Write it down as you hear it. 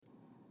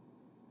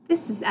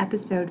This is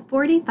episode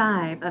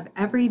 45 of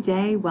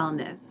Everyday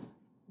Wellness,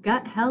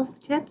 Gut Health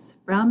Tips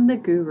from the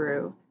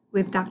Guru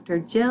with Dr.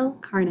 Jill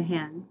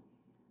Carnahan.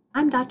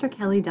 I'm Dr.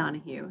 Kelly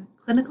Donahue,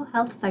 clinical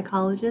health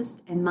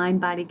psychologist and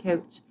mind-body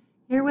coach,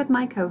 here with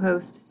my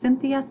co-host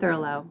Cynthia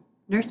Thurlow,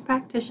 nurse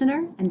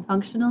practitioner and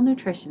functional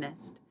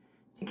nutritionist.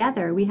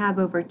 Together, we have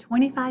over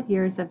 25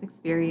 years of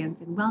experience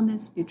in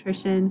wellness,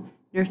 nutrition,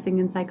 nursing,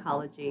 and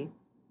psychology.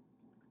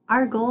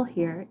 Our goal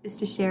here is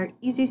to share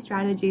easy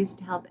strategies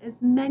to help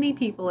as many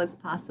people as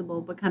possible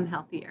become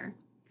healthier.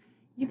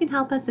 You can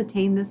help us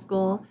attain this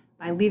goal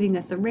by leaving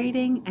us a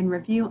rating and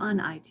review on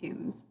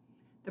iTunes.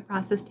 The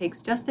process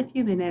takes just a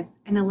few minutes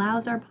and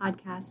allows our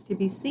podcast to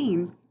be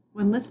seen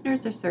when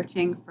listeners are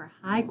searching for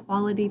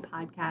high-quality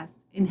podcasts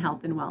in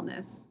health and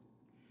wellness.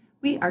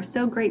 We are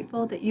so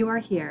grateful that you are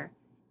here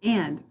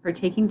and for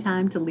taking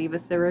time to leave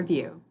us a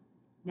review.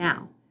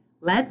 Now,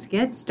 let's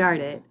get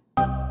started.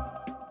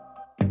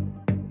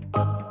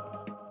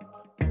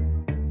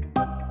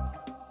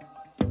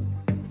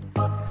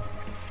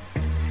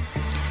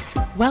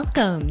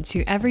 Welcome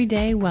to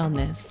Everyday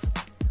Wellness.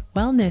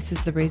 Wellness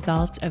is the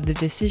result of the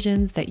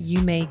decisions that you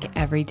make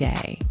every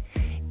day.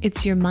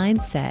 It's your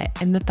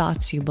mindset and the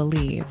thoughts you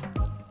believe.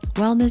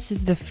 Wellness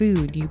is the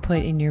food you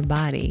put in your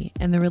body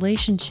and the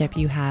relationship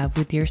you have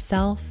with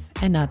yourself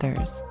and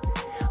others.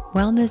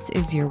 Wellness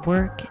is your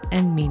work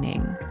and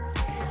meaning.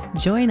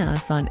 Join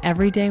us on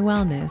Everyday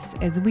Wellness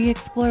as we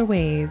explore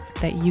ways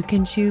that you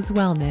can choose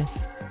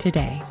wellness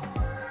today.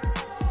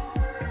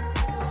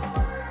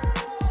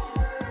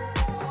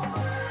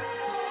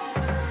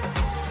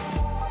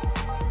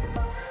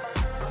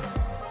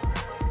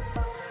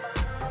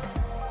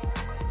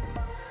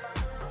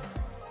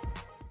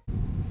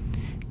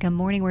 Good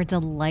morning. We're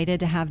delighted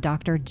to have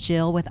Dr.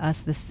 Jill with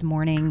us this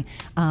morning.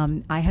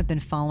 I have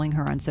been following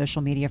her on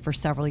social media for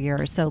several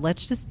years, so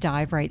let's just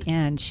dive right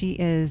in. She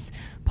is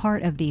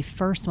part of the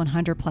first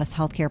 100 plus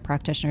healthcare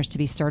practitioners to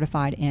be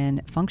certified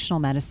in functional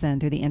medicine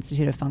through the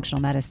Institute of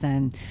Functional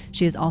Medicine.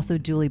 She is also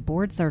dually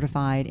board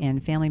certified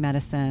in family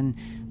medicine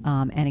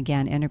and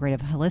again,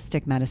 integrative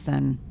holistic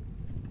medicine.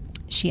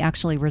 She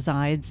actually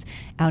resides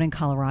out in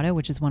Colorado,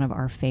 which is one of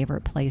our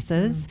favorite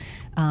places,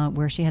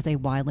 where she has a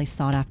widely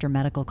sought after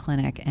medical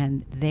clinic.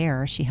 And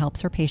there she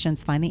helps her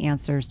patients find the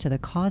answers to the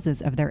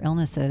causes of their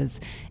illnesses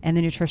and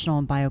the nutritional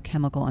and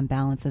biochemical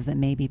imbalances that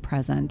may be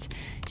present.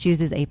 She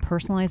uses a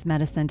personalized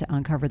medicine to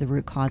uncover the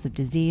root cause of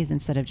disease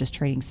instead of just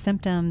treating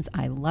symptoms.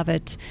 I love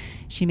it.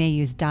 She may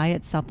use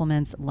diet,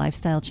 supplements,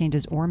 lifestyle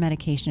changes, or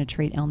medication to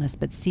treat illness,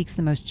 but seeks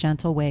the most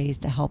gentle ways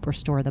to help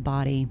restore the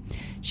body.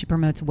 She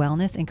promotes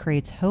wellness and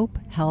creates hope,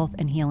 health,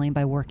 and healing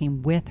by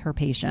working with her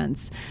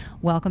patients.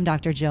 Welcome,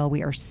 Dr. Jill.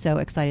 We are so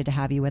excited to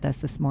have you with us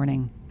this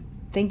morning.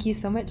 Thank you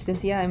so much,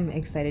 Cynthia. I'm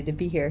excited to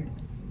be here.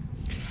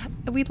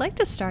 We'd like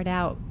to start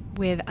out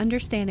with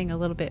understanding a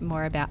little bit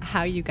more about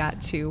how you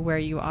got to where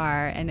you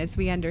are. And as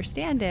we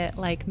understand it,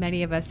 like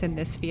many of us in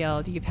this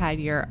field, you've had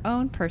your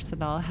own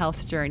personal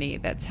health journey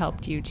that's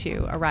helped you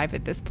to arrive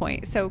at this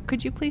point. So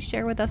could you please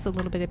share with us a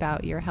little bit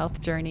about your health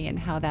journey and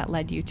how that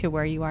led you to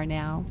where you are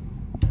now?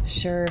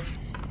 Sure.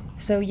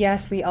 So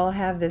yes, we all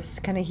have this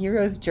kind of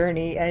hero's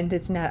journey, and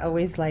it's not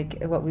always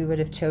like what we would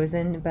have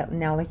chosen. But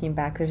now looking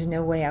back, there's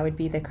no way I would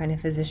be the kind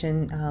of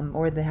physician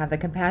or have the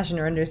compassion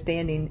or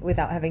understanding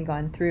without having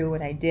gone through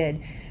what I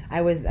did. I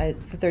was a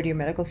third-year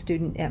medical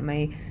student at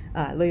my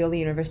Loyola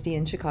University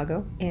in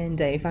Chicago, and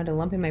I found a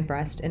lump in my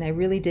breast, and I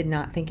really did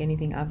not think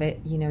anything of it.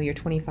 You know, you're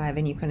 25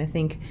 and you kind of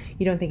think,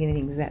 you don't think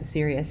anything's that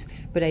serious.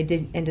 But I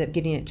did end up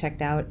getting it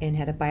checked out and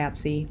had a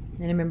biopsy.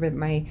 And I remember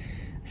my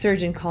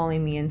surgeon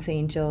calling me and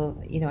saying, Jill,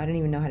 I don't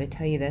even know how to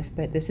tell you this,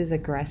 but this is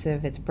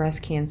aggressive. It's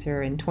breast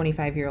cancer in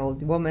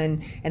 25-year-old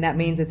woman, and that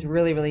means it's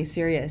really, really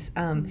serious.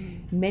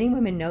 Many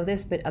women know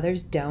this, but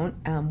others don't.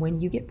 When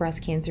you get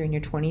breast cancer in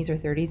your 20s or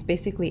 30s,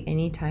 basically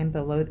any time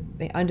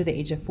under the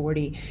age of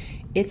 40,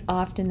 it's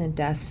often a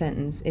death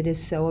sentence. It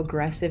is so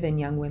aggressive in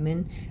young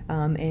women.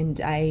 And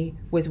I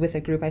was with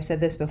a group, I've said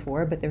this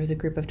before, but there was a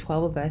group of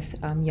 12 of us,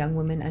 young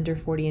women under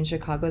 40 in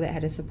Chicago that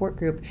had a support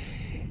group.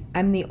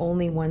 I'm the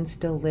only one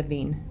still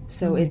living.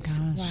 So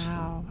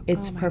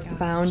it's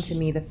profound to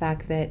me, the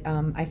fact that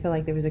I feel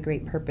like there was a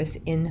great purpose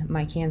in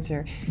my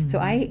cancer. Mm-hmm. So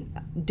I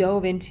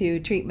dove into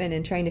treatment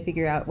and trying to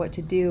figure out what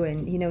to do.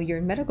 And, you're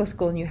in medical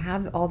school and you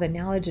have all the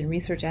knowledge and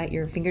research at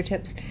your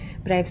fingertips.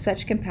 But I have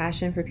such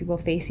compassion for people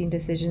facing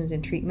decisions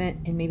in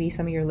treatment. And maybe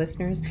some of your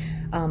listeners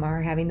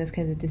are having those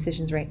kinds of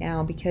decisions right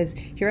now, because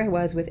here I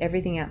was with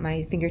everything at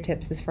my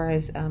fingertips as far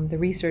as the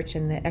research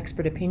and the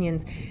expert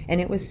opinions. And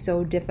it was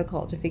so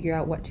difficult to figure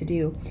out what to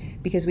do,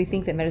 because we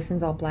think that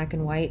medicine's all black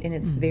and white, and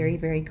it's very,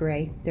 very very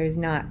gray. There's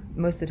not,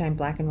 most of the time,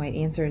 black and white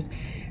answers.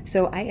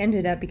 So I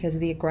ended up, because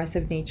of the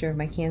aggressive nature of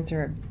my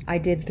cancer, I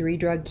did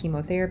 3-drug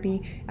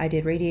chemotherapy, I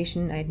did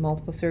radiation, I had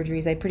multiple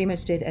surgeries. I pretty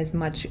much did as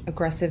much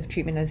aggressive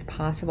treatment as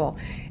possible.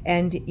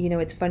 And,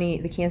 it's funny,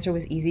 the cancer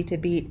was easy to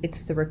beat.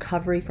 It's the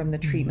recovery from the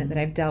treatment that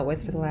I've dealt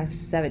with for the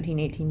last 17,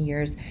 18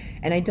 years.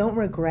 And I don't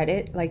regret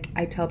it. Like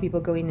I tell people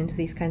going into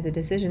these kinds of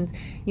decisions,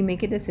 you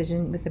make a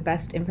decision with the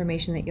best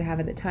information that you have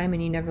at the time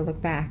and you never look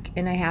back.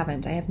 And I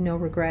haven't. I have no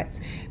regrets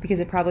because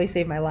it probably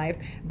saved my life.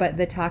 But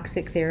the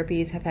toxic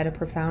therapies have had a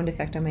profound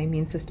effect on my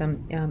immune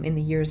system in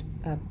the years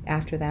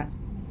after that.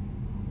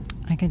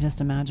 I can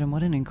just imagine.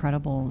 What an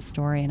incredible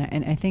story.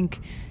 And I think,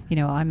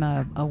 I'm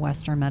a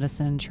Western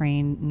medicine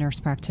trained nurse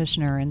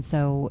practitioner. And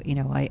so,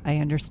 I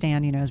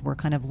understand, as we're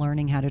kind of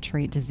learning how to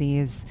treat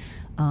disease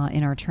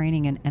in our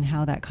training and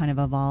how that kind of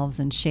evolves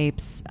and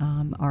shapes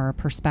our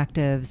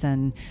perspectives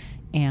and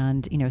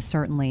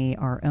certainly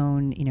our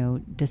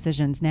own,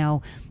 decisions.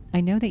 Now, I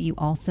know that you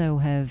also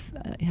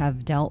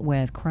have dealt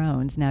with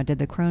Crohn's. Now, did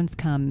the Crohn's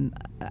come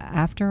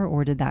after,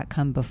 or did that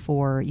come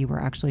before you were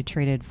actually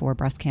treated for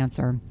breast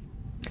cancer?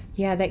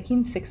 Yeah, that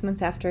came 6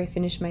 months after I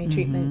finished my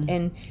treatment.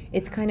 And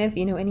it's kind of,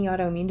 any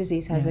autoimmune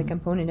disease has a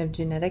component of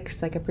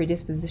genetics, like a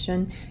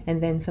predisposition,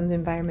 and then some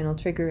environmental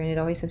trigger, and it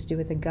always has to do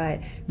with the gut.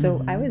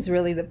 So I was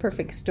really the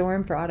perfect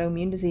storm for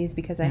autoimmune disease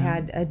because I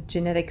had a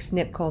genetic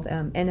SNP called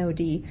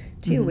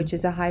NOD2, which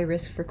is a high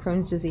risk for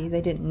Crohn's disease.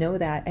 I didn't know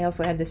that. I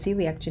also had the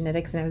celiac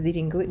genetics, and I was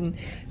eating gluten.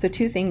 So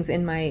 2 things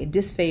in my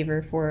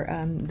disfavor for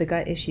the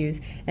gut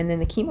issues. And then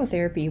the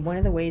chemotherapy, one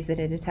of the ways that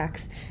it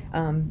attacks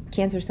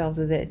cancer cells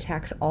is it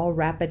attacks all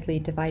rapidly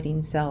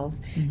dividing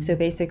cells. So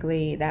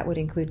basically that would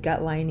include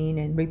gut lining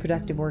and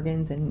reproductive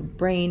organs and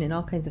brain and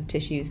all kinds of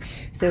tissues.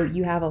 So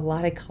you have a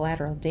lot of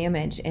collateral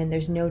damage, and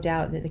there's no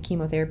doubt that the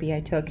chemotherapy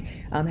I took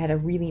had a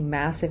really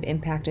massive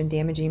impact on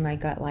damaging my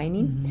gut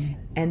lining.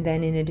 And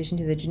then in addition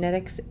to the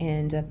genetics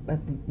and a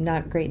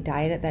not great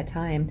diet at that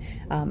time,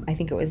 I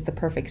think it was the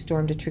perfect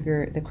storm to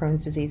trigger the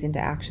Crohn's disease into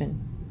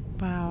action.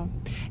 Wow.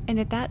 And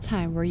at that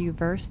time, were you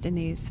versed in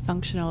these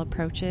functional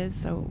approaches?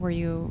 So were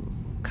you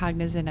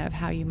cognizant of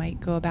how you might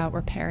go about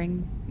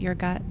repairing your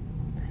gut?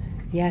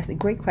 Yes,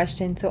 great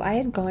question. So I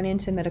had gone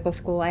into medical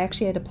school. I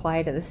actually had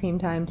applied at the same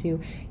time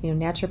to,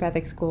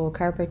 naturopathic school,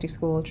 chiropractic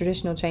school,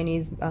 traditional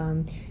Chinese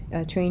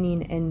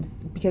training, and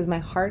because my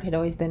heart had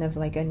always been of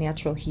like a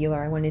natural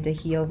healer, I wanted to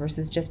heal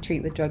versus just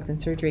treat with drugs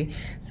and surgery.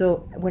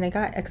 So when I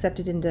got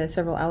accepted into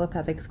several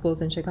allopathic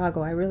schools in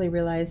Chicago, I really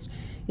realized,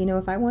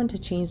 if I want to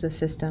change the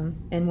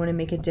system and want to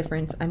make a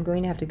difference, I'm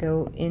going to have to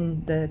go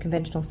in the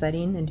conventional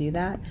setting and do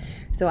that.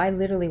 So I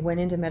literally went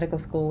into medical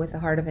school with the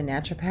heart of a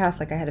naturopath.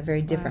 Like I had a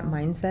very different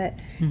mindset.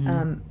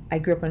 I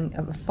grew up on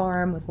a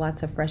farm with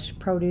lots of fresh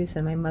produce,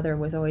 and my mother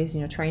was always,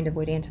 trying to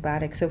avoid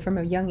antibiotics. So from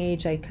a young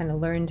age, I kind of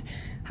learned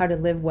how to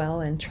live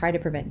well and try to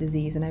prevent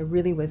disease. And I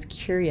really was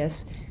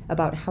curious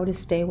about how to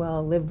stay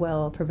well, live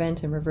well,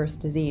 prevent and reverse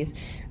disease.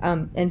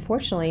 And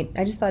fortunately,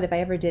 I just thought if I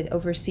ever did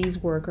overseas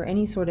work or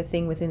any sort of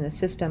thing within the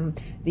system,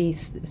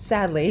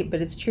 sadly, but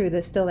it's true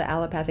that still the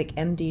allopathic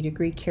MD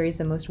degree carries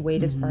the most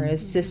weight as far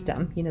as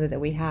system, that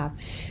we have.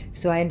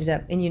 So I ended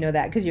up, and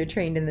that because you're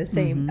trained in the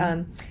same.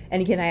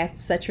 And again, I have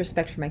such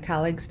respect for my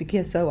colleagues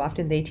because so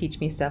often they teach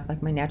me stuff,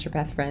 like my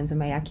naturopath friends and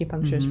my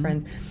acupuncturist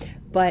friends.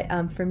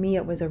 But for me,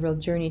 it was a real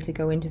journey to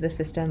go into the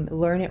system,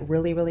 learn it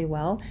really, really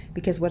well,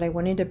 because what I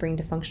wanted to bring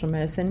to functional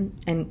medicine,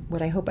 and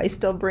what I hope I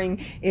still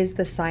bring, is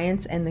the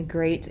science and the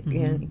great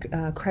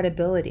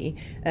credibility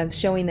of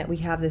showing that we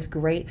have this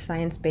great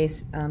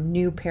science-based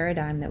new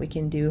paradigm that we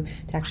can do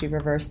to actually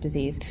reverse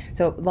disease.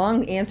 So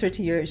long answer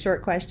to your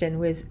short question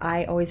was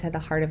I always had the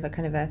heart of a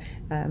kind of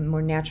a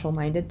more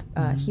natural-minded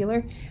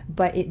healer,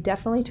 but it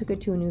definitely took it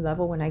to a new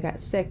level when I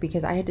got sick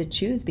because I had to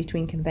choose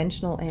between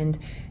conventional and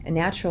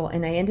natural,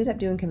 and I ended up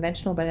doing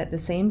conventional, but at the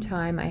same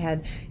time I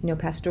had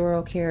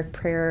pastoral care,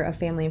 prayer of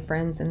family and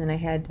friends, and then I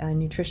had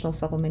nutritional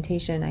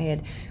supplementation, I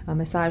had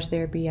massage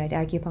therapy, I had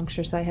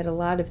acupuncture, so I had a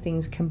lot of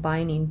things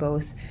combining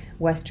both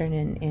Western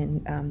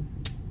and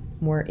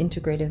more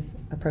integrative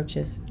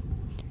approaches.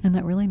 And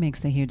that really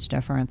makes a huge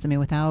difference. I mean,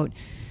 without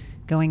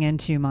going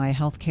into my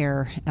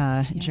healthcare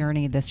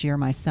journey this year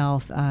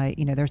myself,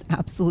 there's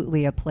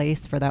absolutely a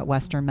place for that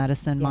Western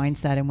medicine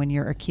mindset. And when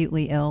you're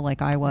acutely ill,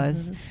 like I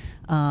was,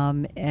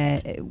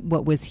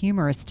 what was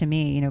humorous to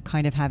me,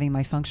 kind of having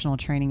my functional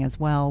training as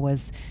well,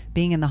 was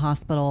being in the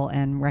hospital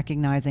and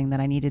recognizing that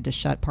I needed to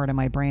shut part of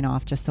my brain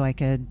off just so I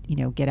could,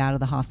 get out of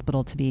the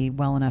hospital to be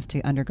well enough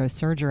to undergo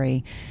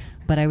surgery.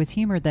 But I was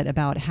humored that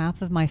about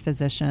half of my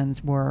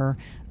physicians were,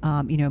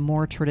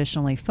 more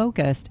traditionally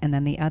focused, and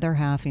then the other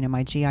half,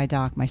 my GI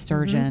doc, my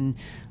surgeon,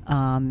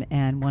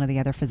 and one of the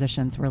other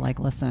physicians were like,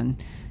 listen,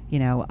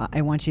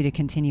 I want you to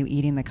continue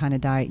eating the kind of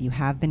diet you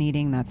have been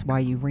eating. That's why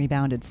you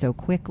rebounded so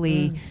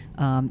quickly.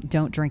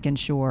 Don't drink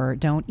Ensure.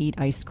 Don't eat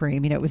ice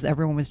cream.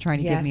 Everyone was trying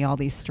to give me all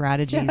these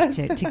strategies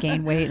to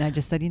gain weight. And I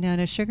just said,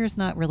 no, sugar's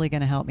not really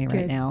going to help me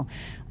right now.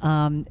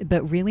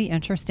 But really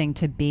interesting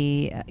to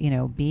be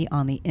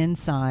on the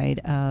inside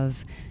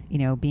of,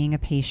 being a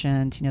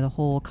patient, the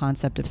whole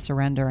concept of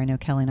surrender. I know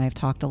Kelly and I have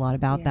talked a lot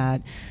about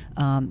that.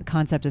 The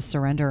concept of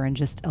surrender and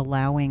just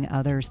allowing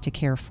others to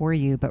care for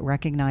you, but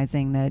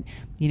recognizing that,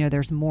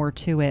 there's more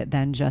to it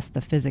than just the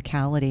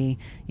physicality,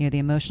 the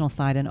emotional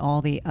side and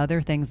all the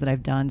other things that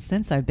I've done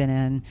since I've been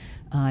in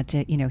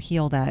to,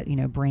 heal that,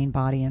 brain,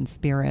 body, and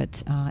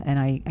spirit. And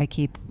I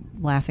keep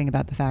laughing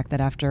about the fact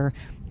that after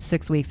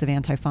 6 weeks of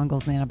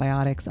antifungals and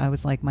antibiotics, I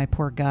was like, my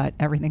poor gut,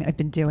 everything I've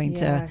been doing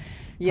to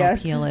help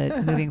heal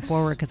it moving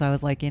forward. Because I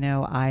was like,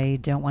 I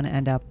don't want to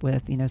end up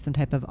with, some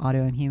type of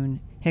autoimmune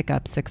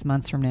hiccup 6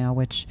 months from now,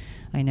 which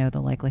I know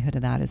the likelihood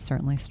of that is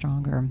certainly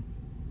stronger.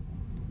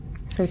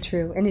 So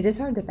true. And it is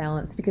hard to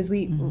balance because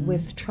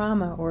with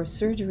trauma or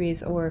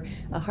surgeries or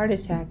a heart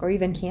attack or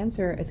even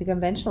cancer, the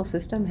conventional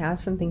system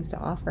has some things to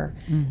offer.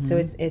 So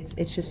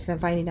it's just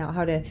finding out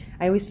how to,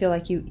 I always feel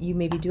like you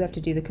maybe do have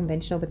to do the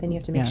conventional, but then you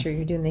have to make sure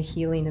you're doing the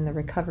healing and the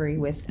recovery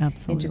with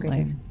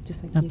integrative,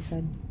 just like you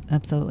said.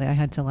 Absolutely. I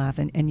had to laugh.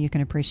 And you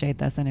can appreciate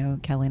this. I know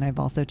Kelly and I have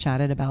also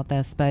chatted about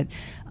this, but,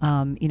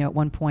 at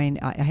one point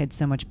I had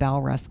so much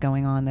bowel rest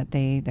going on that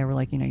they were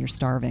like, you're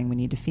starving. We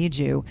need to feed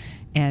you.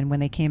 And when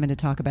they came in to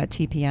talk about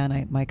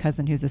TPN, my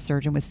cousin, who's a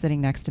surgeon, was sitting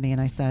next to me,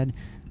 and I said,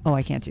 "Oh,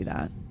 I can't do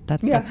that.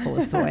 That's full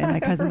of soy." And my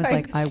cousin was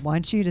like, "I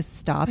want you to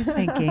stop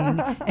thinking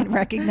and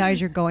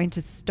recognize you're going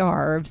to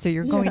starve. So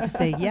you're going to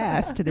say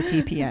yes to the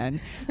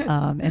TPN."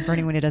 And for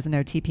anyone who doesn't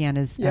know, TPN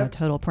is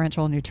total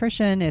parenteral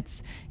nutrition.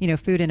 It's,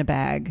 food in a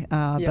bag.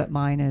 But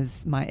mine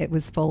it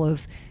was full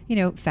of,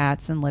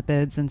 fats and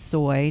lipids and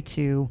soy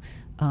to,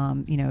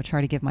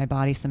 try to give my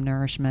body some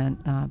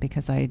nourishment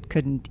because I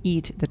couldn't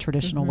eat the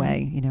traditional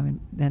way,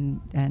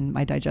 and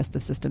my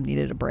digestive system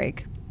needed a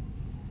break.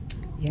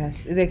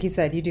 Yes, like you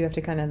said, you do have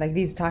to kind of like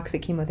these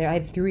toxic chemotherapy. I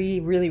have 3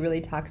 really,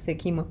 really toxic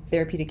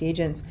chemotherapeutic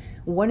agents.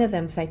 One of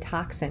them,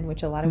 Cytoxan,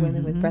 which a lot of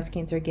women with breast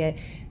cancer get.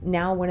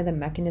 Now, one of the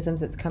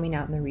mechanisms that's coming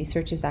out in the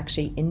research is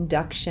actually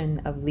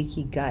induction of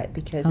leaky gut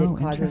because it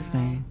causes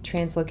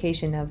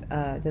translocation of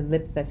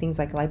the things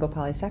like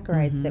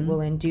lipopolysaccharides that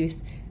will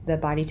induce the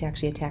body to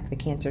actually attack the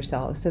cancer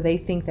cells. So they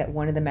think that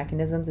one of the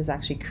mechanisms is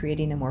actually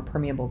creating a more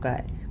permeable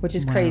gut, which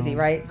is crazy,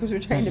 right? Because we're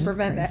trying to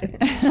prevent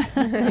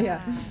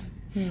that.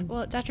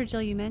 Well, Dr.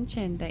 Jill, you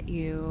mentioned that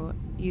you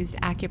used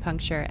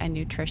acupuncture and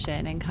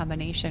nutrition in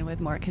combination with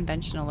more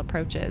conventional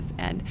approaches,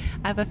 and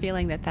I have a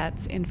feeling that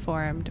that's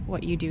informed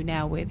what you do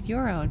now with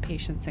your own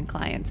patients and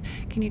clients.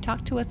 Can you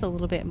talk to us a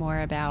little bit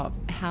more about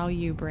how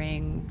you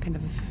bring kind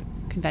of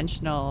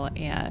conventional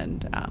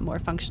and more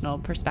functional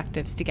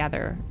perspectives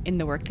together in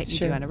the work that you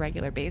do on a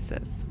regular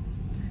basis?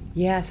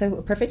 Yeah, so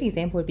a perfect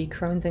example would be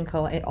Crohn's and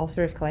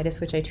ulcerative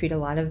colitis, which I treat a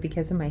lot of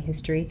because of my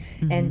history.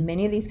 And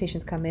many of these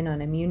patients come in on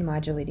immune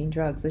modulating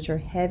drugs, which are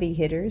heavy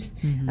hitters.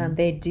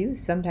 They do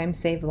sometimes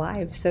save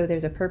lives. So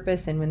there's a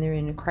purpose, and when they're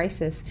in a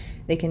crisis,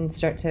 they can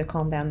start to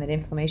calm down that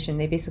inflammation.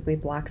 They basically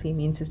block the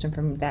immune system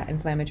from that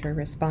inflammatory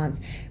response.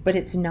 But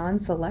it's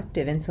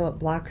non-selective, and so it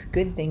blocks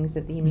good things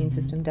that the immune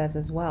system does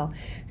as well.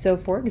 So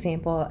for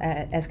example,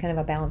 as kind of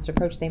a balanced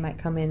approach, they might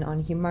come in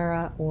on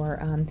Humira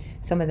or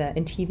some of the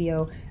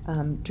Entyvio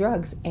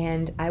drugs,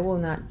 and I will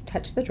not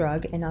touch the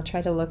drug, and I'll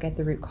try to look at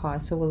the root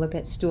cause. So we'll look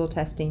at stool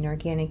testing,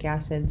 organic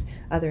acids,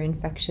 other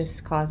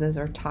infectious causes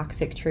or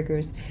toxic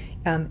triggers.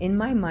 In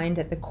my mind,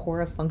 at the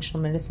core of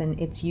functional medicine,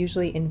 it's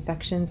usually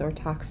infections or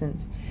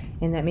toxins.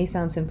 And that may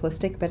sound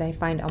simplistic, but I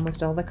find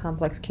almost all the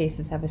complex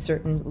cases have a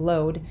certain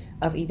load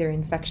of either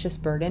infectious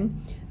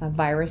burden,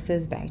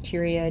 viruses,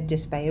 bacteria,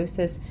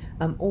 dysbiosis,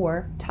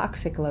 or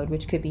toxic load,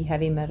 which could be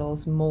heavy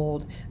metals,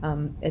 mold,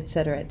 et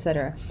cetera, et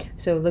cetera.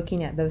 So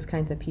looking at those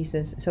kinds of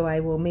pieces. So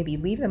I will maybe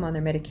leave them on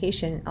their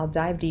medication. I'll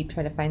dive deep,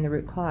 try to find the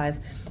root cause,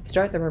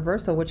 start the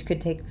reversal, which could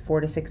take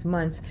 4 to 6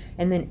 months.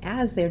 And then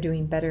as they're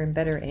doing better and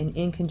better, and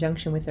in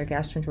conjunction with their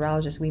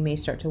gastroenterologist, we may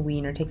start to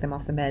wean or take them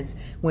off the meds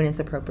when it's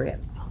appropriate.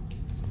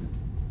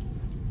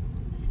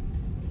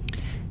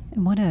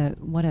 And what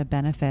a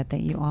benefit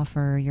that you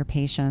offer your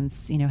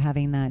patients,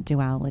 having that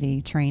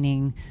duality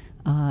training.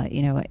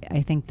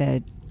 I think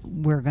that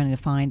we're going to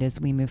find as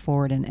we move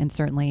forward, and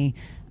certainly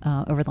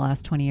over the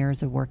last 20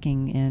 years of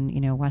working in,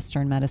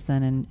 Western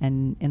medicine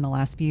and in the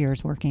last few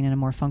years working in a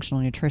more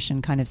functional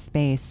nutrition kind of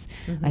space,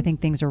 I think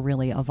things are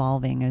really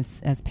evolving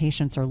as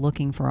patients are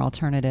looking for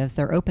alternatives.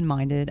 They're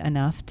open-minded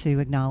enough to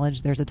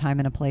acknowledge there's a time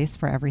and a place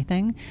for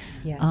everything,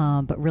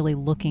 but really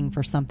looking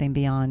for something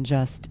beyond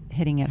just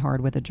hitting it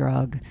hard with a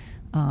drug.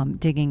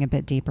 Digging a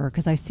bit deeper,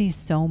 because I see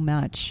so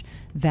much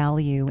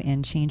value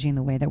in changing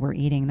the way that we're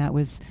eating. That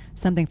was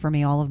something for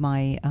me, all of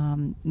my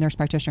nurse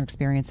practitioner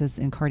experiences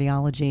in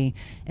cardiology,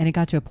 and it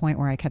got to a point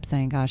where I kept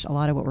saying, gosh, a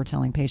lot of what we're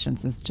telling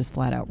patients is just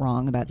flat out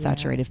wrong about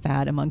saturated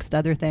fat, amongst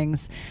other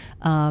things.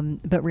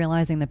 But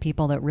realizing the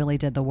people that really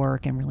did the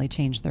work and really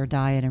changed their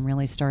diet and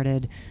really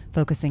started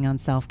focusing on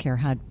self-care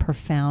had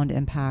profound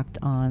impact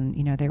on,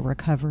 their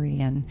recovery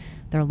and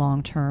their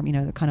long-term,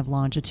 the kind of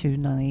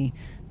longitudinally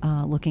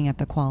looking at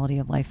the quality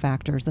of life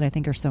factors that I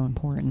think are so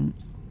important.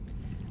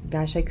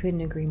 Gosh, I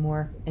couldn't agree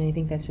more. And I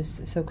think that's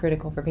just so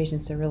critical for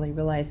patients to really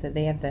realize that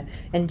they have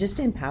and just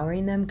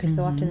empowering them, because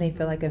so often they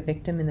feel like a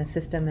victim in the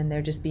system and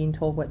they're just being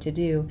told what to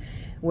do.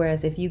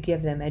 Whereas if you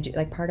give them,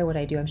 like part of what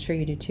I do, I'm sure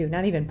you do too,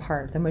 not even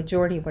part, the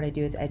majority of what I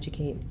do is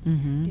educate.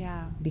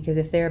 Yeah. Because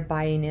if they're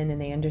buying in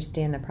and they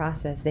understand the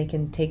process, they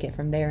can take it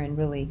from there and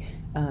really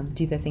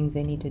do the things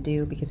they need to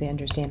do because they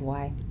understand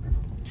why.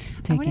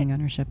 Taking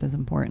ownership is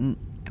important.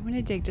 I want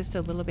to dig just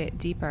a little bit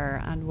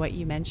deeper on what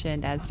you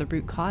mentioned as the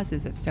root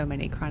causes of so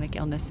many chronic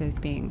illnesses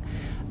being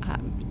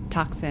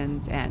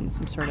toxins and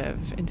some sort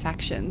of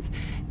infections.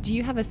 Do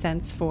you have a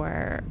sense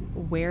for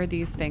where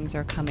these things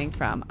are coming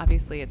from?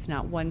 Obviously, it's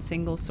not one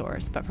single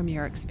source, but from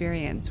your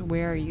experience,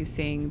 where are you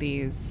seeing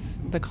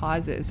the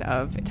causes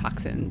of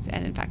toxins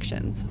and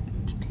infections?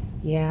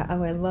 Yeah,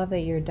 oh, I love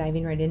that you're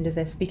diving right into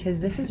this, because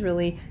this is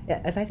really,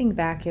 if I think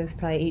back, it was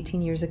probably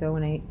 18 years ago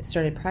when I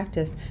started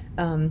practice.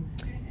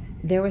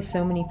 There were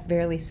so many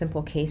fairly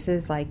simple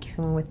cases, like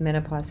someone with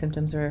menopause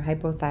symptoms or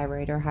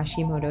hypothyroid or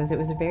Hashimoto's. It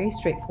was very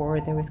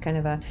straightforward. There was kind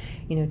of a,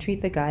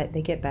 treat the gut,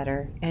 they get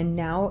better. And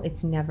now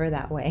it's never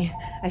that way.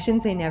 I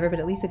shouldn't say never, but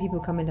at least the people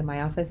who come into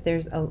my office,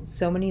 there's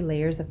so many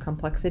layers of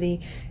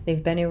complexity.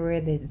 They've been everywhere,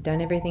 they've done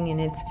everything,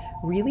 and it's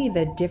really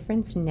the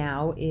difference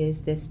now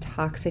is this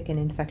toxic and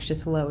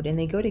infectious load, and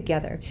they go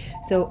together.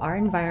 So our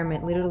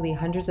environment, literally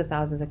hundreds of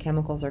thousands of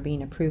chemicals are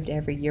being approved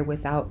every year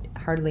without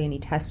hardly any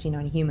testing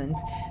on humans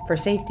for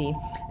safety.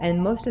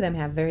 And most of them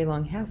have very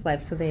long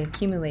half-lives, so they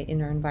accumulate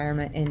in our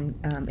environment,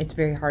 and it's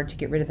very hard to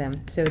get rid of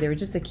them. So they're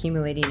just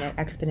accumulating at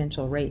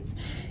exponential rates.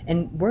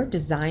 And we're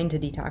designed to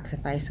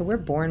detoxify, so we're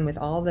born with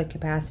all the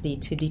capacity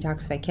to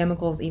detoxify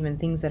chemicals, even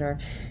things that are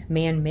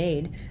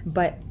man-made,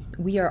 but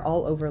we are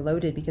all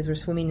overloaded because we're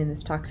swimming in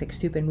this toxic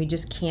soup and we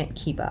just can't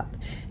keep up.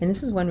 And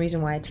this is one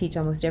reason why I teach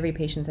almost every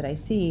patient that I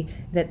see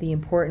that the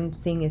important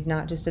thing is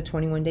not just a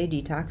 21-day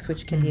detox,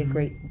 which can be a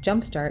great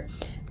jumpstart,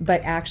 but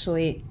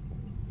actually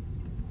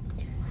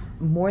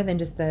more than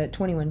just the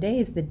 21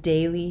 days, the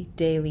daily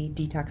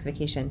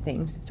detoxification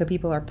things. So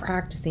people are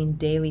practicing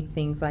daily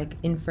things like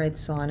infrared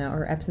sauna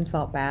or Epsom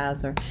salt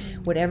baths or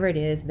whatever it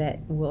is that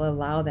will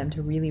allow them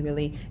to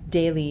really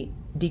daily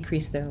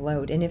decrease their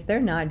load. And if they're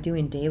not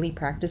doing daily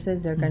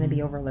practices, they're going to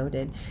be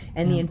overloaded.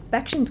 And the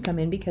infections come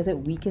in because it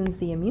weakens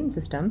the immune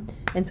system.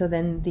 And so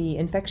then the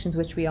infections,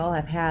 which we all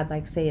have had,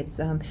 like say it's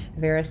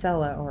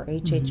varicella or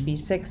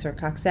HHV6 or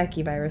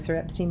Coxsackie virus or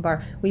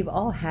Epstein-Barr, we've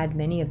all had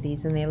many of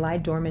these and they lie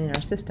dormant in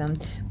our system.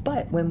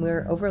 But when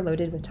we're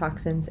overloaded with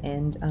toxins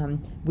and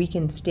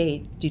weakened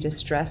state due to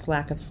stress,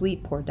 lack of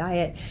sleep, poor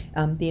diet,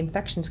 the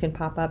infections can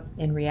pop up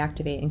and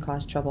reactivate and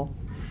cause trouble.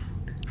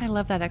 I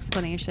love that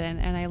explanation,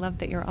 and I love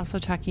that you're also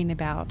talking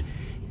about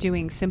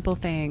doing simple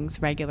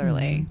things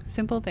regularly,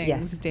 simple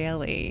things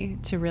daily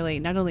to really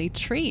not only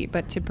treat,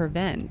 but to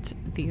prevent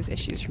these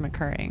issues from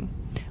occurring.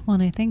 Well,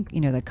 and I think,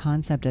 the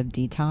concept of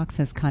detox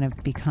has kind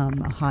of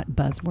become a hot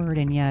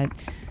buzzword, and yet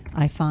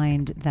I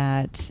find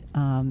that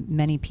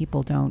many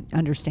people don't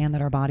understand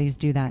that our bodies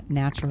do that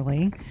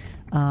naturally.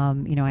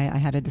 I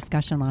had a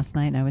discussion last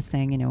night and I was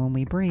saying, when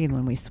we breathe,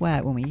 when we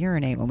sweat, when we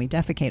urinate, when we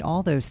defecate,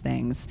 all those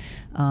things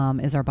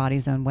is our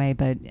body's own way.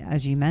 But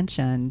as you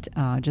mentioned,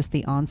 just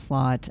the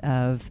onslaught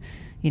of,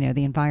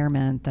 the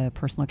environment, the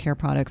personal care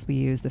products we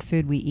use, the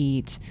food we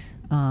eat,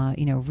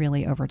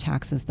 really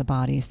overtaxes the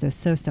body.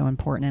 So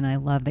important. And I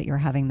love that you're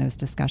having those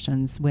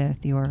discussions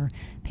with your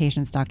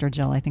patients, Dr.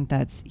 Jill. I think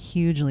that's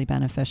hugely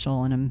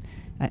beneficial. And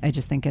I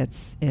just think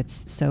it's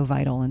so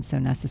vital and so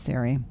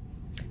necessary.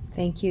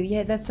 Thank you.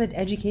 Yeah, that's an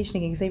education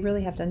again, because they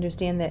really have to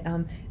understand that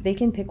they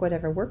can pick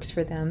whatever works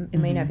for them. It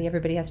may not be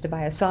everybody has to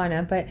buy a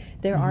sauna, but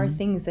there are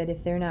things that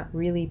if they're not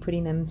really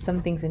putting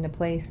some things into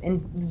place,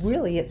 and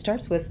really it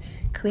starts with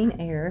clean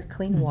air,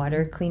 clean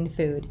water, clean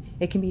food.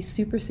 It can be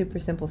super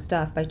simple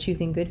stuff by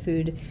choosing good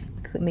food,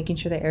 making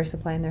sure the air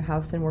supply in their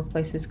house and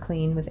workplace is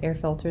clean with air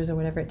filters or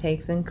whatever it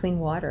takes, and clean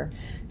water.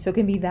 So it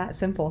can be that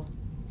simple.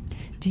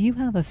 Do you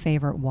have a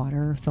favorite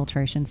water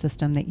filtration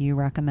system that you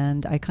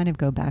recommend? I kind of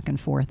go back and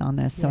forth on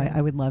this, so I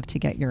would love to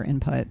get your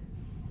input.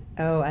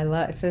 Oh,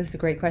 so this is a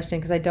great question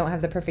because I don't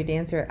have the perfect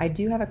answer. I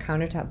do have a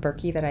countertop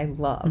Berkey that I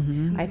love.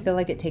 I feel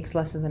like it takes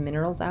less of the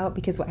minerals out,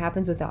 because what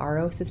happens with the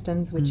RO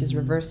systems, which is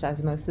reverse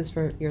osmosis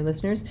for your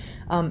listeners,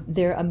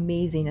 they're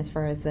amazing as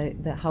far as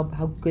how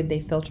good they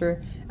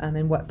filter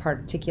and what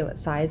particulate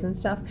size and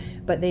stuff,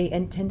 but they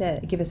tend to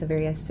give us a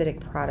very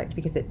acidic product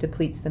because it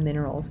depletes the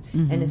minerals,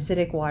 and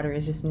acidic water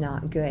is just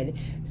not good.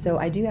 So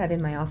I do have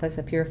in my office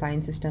a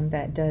purifying system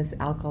that does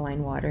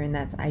alkaline water, and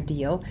that's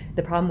ideal.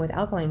 The problem with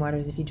alkaline water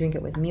is if you drink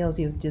it with meals,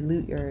 you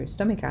dilute your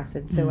stomach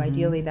acid. So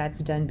ideally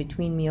that's done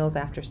between meals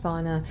after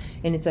sauna,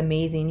 and it's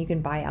amazing. You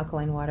can buy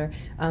alkaline water.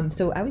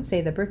 So I would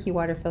say the Berkey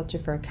water filter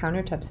for a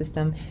countertop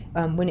system,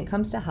 when it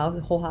comes to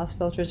whole house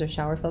filters or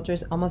shower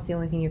filters, almost the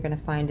only thing you're going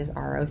to find is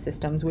RO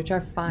systems, which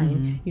are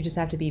fine. You just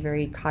have to be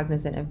very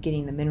cognizant of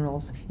getting the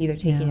minerals, either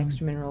taking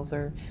extra minerals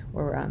or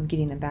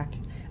getting them back.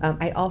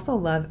 I also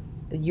love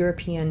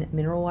European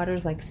mineral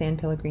waters like San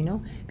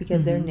Pellegrino,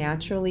 because they're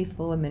naturally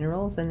full of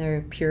minerals and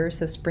they're pure.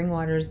 So spring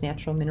waters,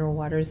 natural mineral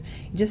waters.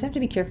 You just have to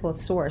be careful of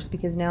source,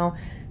 because now,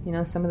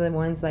 some of the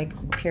ones like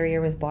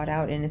Perrier was bought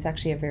out and it's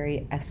actually a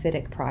very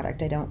acidic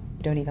product. I don't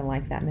even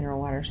like that mineral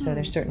water. So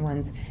there's certain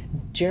ones.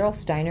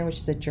 Gerolsteiner, which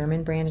is a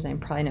German brand, and I'm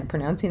probably not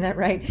pronouncing that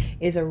right,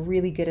 is a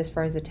really good as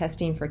far as the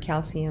testing for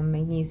calcium,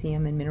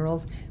 magnesium, and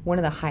minerals. One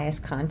of the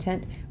highest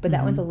content, but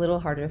that one's a little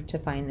harder to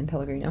find than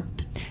Pellegrino.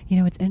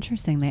 It's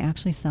interesting. They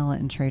actually sell it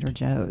in Trader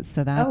Joe's.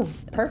 So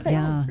that's perfect.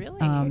 Yeah,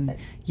 really?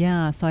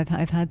 Yeah. So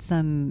I've had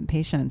some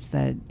patients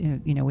that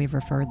we've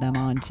referred them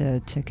on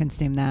to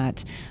consume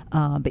that.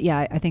 But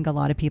yeah, I think a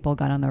lot of people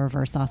got on the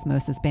reverse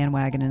osmosis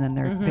bandwagon, and then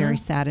they're very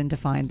saddened to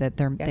find that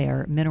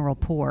they're mineral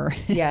poor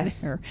in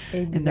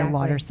their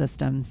water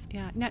systems.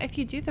 Yeah. Now, if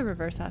you do the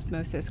reverse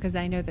osmosis, because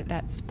I know that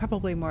that's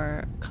probably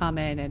more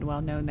common and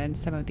well known than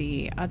some of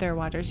the other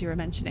waters you were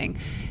mentioning,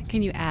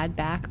 can you add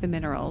back the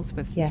minerals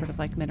with some sort of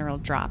like mineral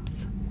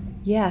drops?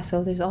 Yeah,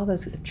 so there's all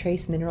those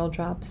trace mineral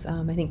drops.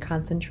 I think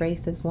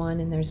Concentrace is one,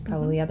 and there's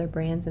probably other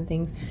brands and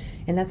things,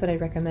 and that's what I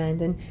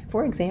recommend. And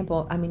for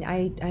example, I'm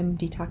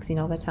detoxing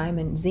all the time,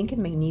 and zinc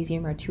and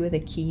magnesium are two of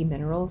the key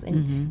minerals.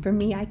 And for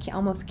me, I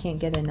almost can't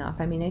get enough.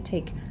 I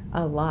take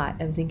a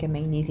lot of zinc and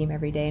magnesium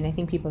every day, and I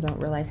think people don't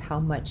realize how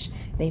much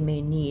they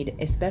may need,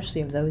 especially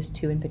of those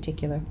two in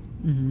particular.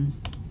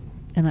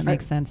 And that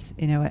makes sense,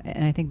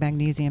 and I think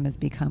magnesium has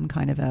become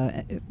kind of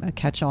a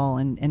catch-all,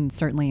 and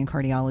certainly in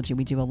cardiology,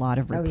 we do a lot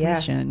of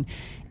repletion.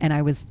 And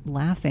I was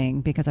laughing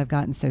because I've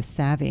gotten so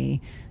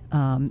savvy.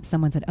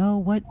 Someone said,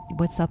 what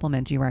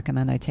supplement do you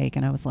recommend I take?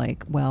 And I was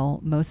like, well,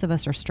 most of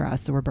us are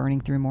stressed, so we're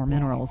burning through more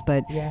minerals,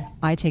 but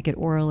I take it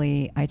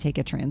orally, I take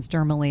it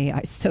transdermally,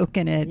 I soak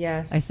in it.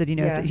 I said,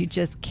 you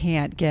just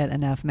can't get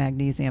enough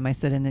magnesium. I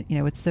said, and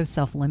it's so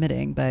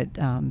self-limiting, but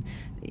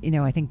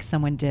I think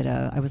someone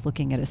I was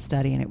looking at a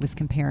study, and it was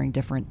comparing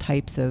different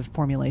types of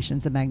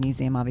formulations of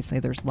magnesium. Obviously,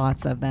 there's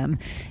lots of them.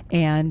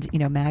 And,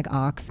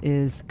 Mag-Ox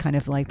is kind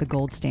of like the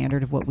gold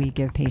standard of what we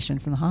give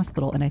patients in the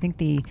hospital. And I think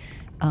the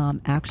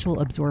actual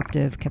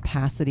absorptive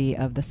capacity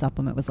of the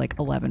supplement was like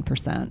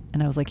 11%.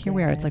 And I was like, here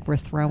we are. It's like you're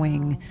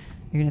throwing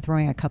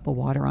a cup of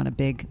water on a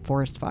big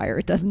forest fire.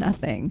 It does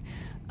nothing.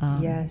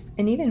 Yes.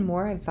 And even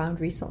more, I've found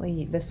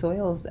recently the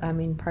soils,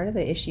 part of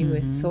the issue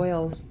is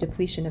soils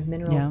depletion of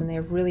minerals, and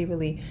they're really,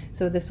 really,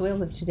 so the soils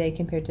of today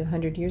compared to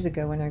 100 years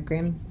ago when our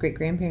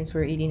great-grandparents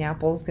were eating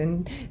apples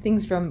and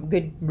things from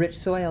good, rich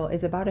soil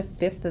is about a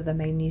fifth of the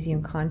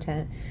magnesium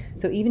content.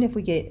 So even if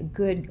we get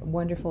good,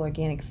 wonderful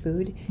organic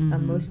food,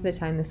 most of the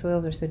time the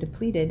soils are so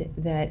depleted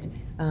that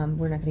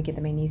we're not going to get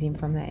the magnesium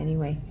from that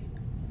anyway.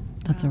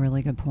 That's a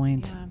really good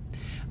point. Yeah.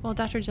 Well,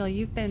 Dr. Jill,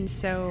 you've been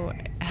so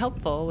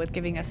helpful with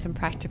giving us some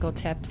practical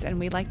tips, and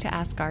we like to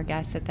ask our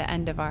guests at the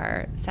end of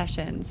our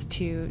sessions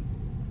to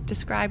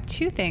describe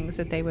 2 things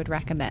that they would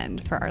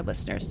recommend for our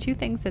listeners, 2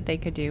 things that they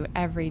could do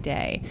every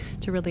day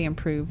to really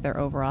improve their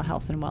overall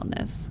health and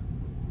wellness.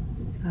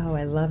 Oh,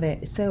 I love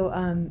it. So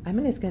I'm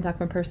just going to talk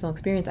from personal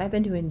experience. I've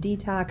been doing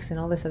detox and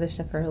all this other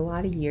stuff for a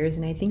lot of years,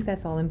 and I think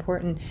that's all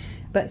important.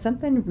 But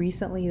something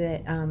recently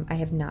that I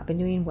have not been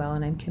doing well,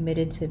 and I'm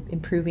committed to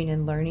improving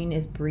and learning,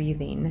 is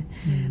breathing.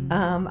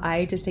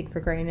 I just take for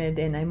granted,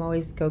 and I'm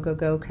always go, go,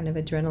 go, kind of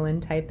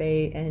adrenaline type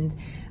A. And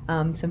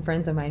some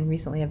friends of mine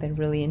recently have been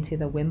really into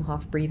the Wim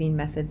Hof breathing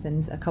methods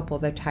and a couple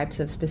of the types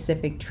of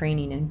specific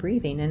training in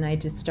breathing. And I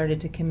just started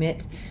to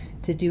commit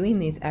to doing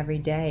these every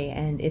day,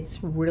 and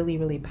it's really,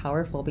 really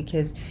powerful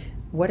because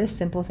what a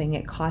simple thing.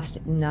 It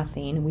costs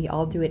nothing. We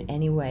all do it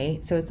anyway.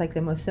 So it's like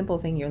the most simple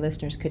thing your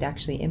listeners could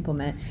actually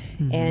implement.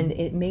 And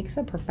it makes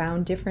a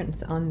profound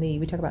difference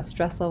we talk about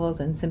stress levels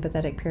and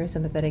sympathetic,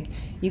 parasympathetic.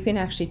 You can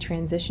actually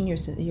transition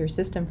your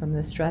system from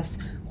the stress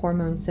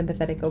hormone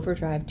sympathetic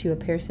overdrive to a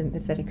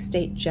parasympathetic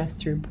state just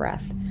through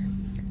breath.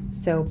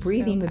 So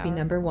breathing would be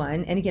number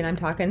 1. And again, I'm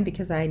talking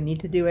because I need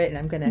to do it, and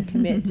I'm going to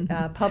commit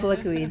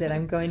publicly that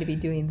I'm going to be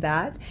doing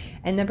that.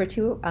 And number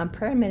 2,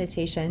 prayer and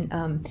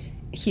meditation,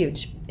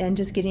 huge. And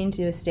just getting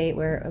into a state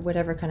where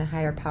whatever kind of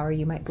higher power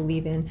you might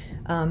believe in.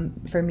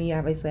 For me,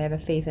 obviously, I have a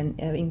faith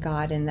in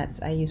God, and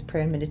I use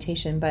prayer and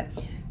meditation. But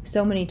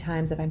so many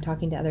times if I'm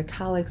talking to other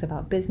colleagues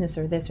about business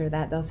or this or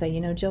that, they'll say,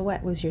 Jill,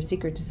 what was your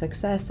secret to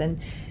success? And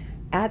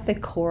at the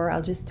core,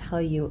 I'll just tell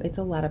you, it's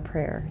a lot of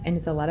prayer, and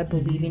it's a lot of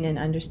believing and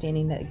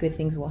understanding that good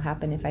things will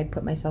happen if I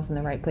put myself in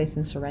the right place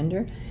and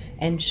surrender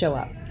and show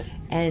up.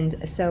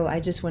 And so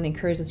I just want to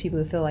encourage those people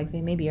who feel like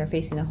they maybe are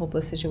facing a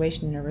hopeless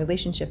situation in a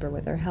relationship or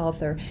with their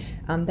health, or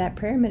that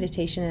prayer and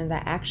meditation, and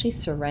that actually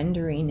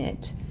surrendering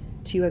it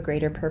to a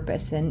greater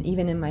purpose. And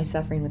even in my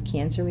suffering with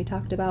cancer we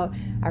talked about,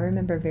 I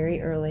remember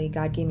very early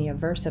God gave me a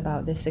verse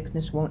about this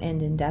sickness won't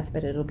end in death,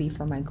 but it'll be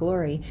for my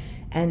glory.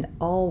 And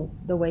all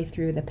the way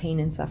through the pain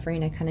and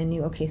suffering, I kind of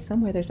knew, okay,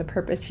 somewhere there's a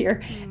purpose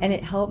here. And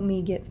it helped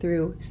me get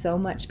through so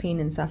much pain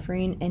and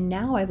suffering. And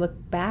now I look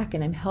back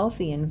and I'm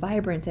healthy and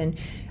vibrant, and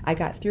I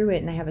got through it,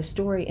 and I have a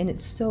story, and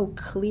it's so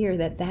clear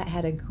that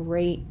had a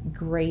great,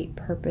 great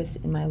purpose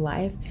in my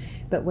life.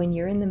 But when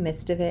you're in the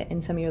midst of it,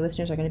 and some of your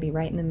listeners are going to be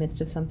right in the midst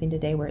of something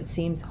today where it's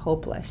seems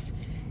hopeless.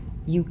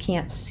 You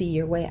can't see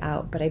your way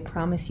out, but I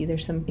promise you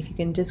there's some, if you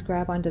can just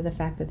grab onto the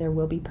fact that there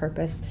will be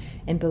purpose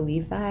and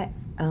believe that,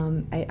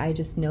 I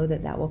just know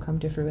that that will come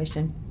to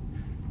fruition.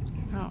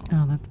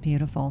 Oh, that's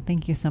beautiful.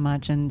 Thank you so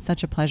much. And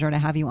such a pleasure to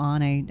have you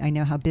on. I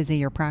know how busy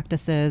your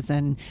practice is,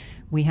 and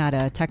we had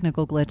a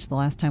technical glitch the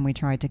last time we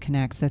tried to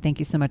connect. So thank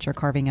you so much for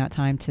carving out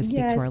time to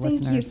speak to our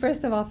listeners. Thank you,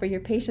 first of all, for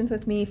your patience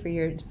with me, for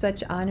your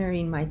such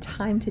honoring my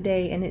time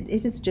today. And it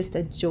is just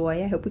a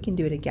joy. I hope we can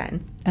do it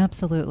again.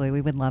 Absolutely.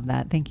 We would love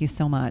that. Thank you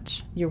so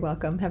much. You're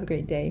welcome. Have a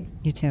great day.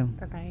 You too.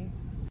 Bye-bye.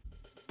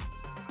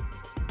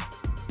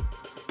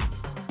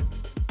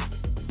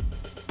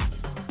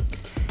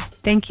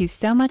 Thank you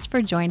so much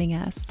for joining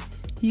us.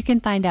 You can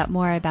find out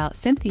more about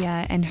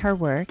Cynthia and her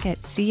work at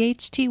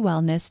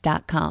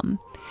chtwellness.com.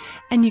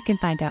 And you can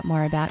find out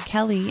more about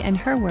Kelly and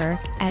her work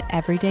at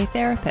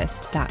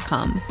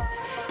everydaytherapist.com.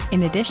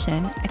 In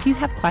addition, if you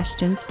have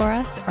questions for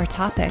us or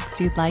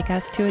topics you'd like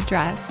us to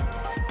address,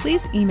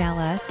 please email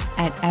us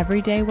at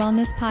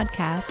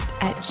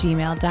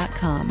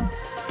everydaywellnesspodcast@gmail.com.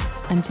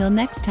 Until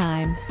next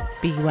time,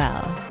 be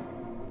well.